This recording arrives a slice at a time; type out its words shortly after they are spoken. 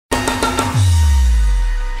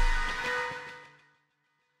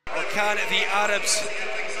can the Arabs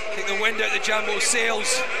take the wind out of the Jambo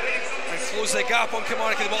sails and close the gap on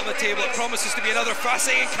Kilmarnock at the bottom of the table. It promises to be another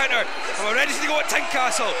fascinating encounter, and we're ready to go at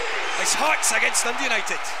Tynecastle. It's Hearts against Dundee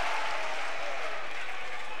United.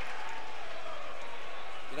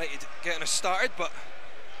 United getting us started, but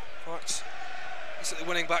Hearts is at the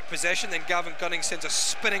winning back possession. Then Gavin Gunning sends a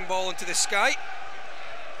spinning ball into the sky,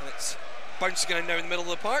 and it's bouncing in now in the middle of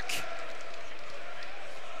the park.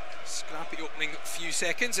 Scrappy opening few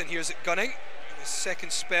seconds, and here's it Gunning. His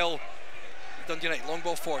second spell. Dundee United, long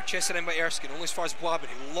ball forward, chested in by Erskine, only as far as Blabin,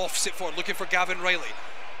 who lofts it forward, looking for Gavin Riley.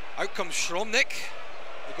 Out comes Shromnik,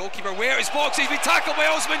 the goalkeeper where his box, he's been tackled by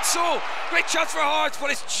Osmond So. Great chance for Hearts,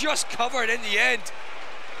 but it's just covered in the end.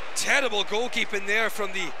 Terrible goalkeeping there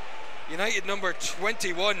from the United number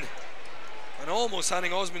 21, and almost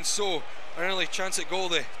handing Osmond So an early chance at goal,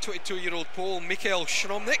 the 22-year-old Pole, Mikael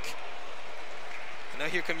Shromnik. And now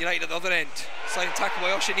here come United at the other end, sliding tackle by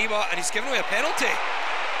Oshaniwa, and he's given away a penalty.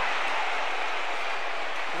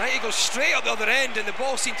 United goes straight up the other end, and the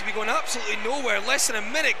ball seemed to be going absolutely nowhere. Less than a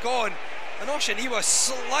minute gone, and Oshaniwa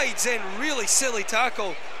slides in. Really silly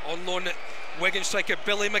tackle. On loan, Wigan striker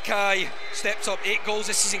Billy Mackay steps up, 8 goals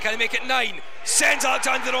this season. Can he make it 9? Sends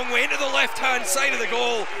Alexander the wrong way into the left-hand side of the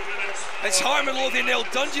goal. It's Hearts Midlothian 0,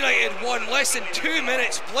 Dundee United 1. Less than 2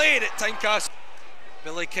 minutes played at Tynecastle.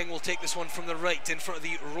 Billy King will take this one from the right in front of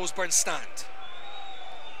the Roseburn stand.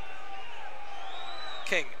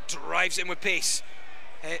 King drives in with pace.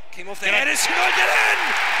 It came off the head, it's going to get in!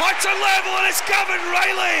 Hearts are level, and it's Gavin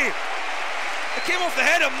Riley! It came off the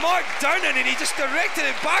head of Mark Durnan, and he just directed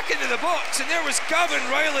it back into the box, and there was Gavin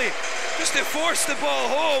Riley just to force the ball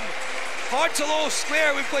home. Hearts a low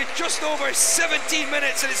square. We've played just over 17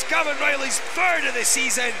 minutes, and it's Gavin Riley's 3rd of the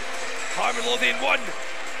season. Hearts Midlothian 1,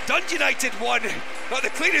 Dundee United 1. Not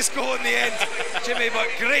the cleanest goal in the end, Jimmy, but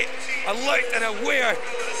great, alert and aware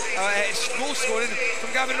goal scoring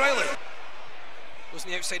from Gavin Riley. Goes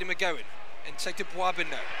on the outside of McGowan, inside to Boabin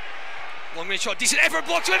now. Long range shot, decent effort,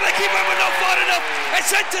 blocks away by the keeper, but not far enough.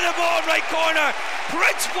 It's into the bottom right corner.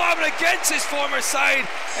 Prince Boabin against his former side.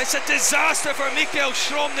 It's a disaster for Mikael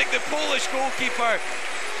Shromnik, the Polish goalkeeper.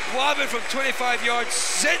 Boabin from 25 yards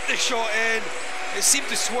sent the shot in. It seemed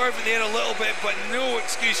to swerve in the air a little bit, but no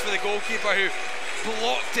excuse for the goalkeeper, who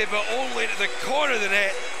blocked it, but only into the corner of the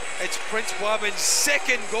net. It's Prince Boabin's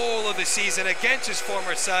 2nd goal of the season against his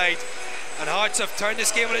former side. And Hearts have turned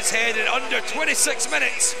this game on its head in under 26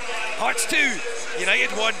 minutes. Hearts 2, United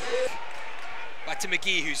 1. Back to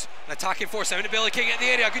McGee, who's an attacking force now into Billy King in the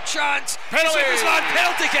area. Good chance. Penalty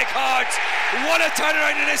kick, Hearts. What a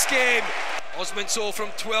turnaround in this game. Osmond So from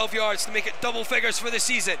 12 yards to make it double figures for the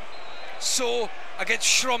season. So against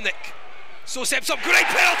Shromnik. So steps up, great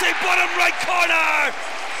penalty, bottom right corner.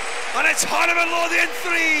 And it's Hearts Midlothian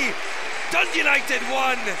 3, Dundee United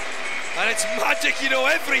 1. And it's magic, you know,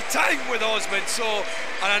 every time with Osmond So,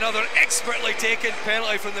 and another expertly taken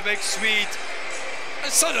penalty from the big Swede.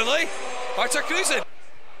 And suddenly, Hearts are cruising.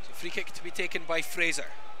 It's a free kick to be taken by Fraser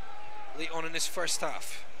late on in this first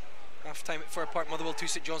half. Half time at Fir Park, Motherwell 2,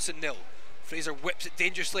 St Johnstone 0. Fraser whips it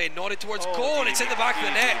dangerously and nodded towards goal, and it's in the back of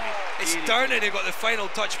the net. It's Durnan who got the final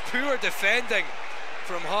touch. Poor defending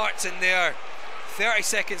from Hearts in there. 30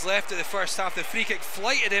 seconds left of the first half. The free kick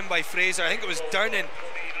flighted in by Fraser. I think it was Durnan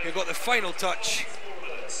who got the final touch.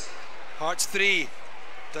 Hearts 3,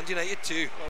 Dundee United 2.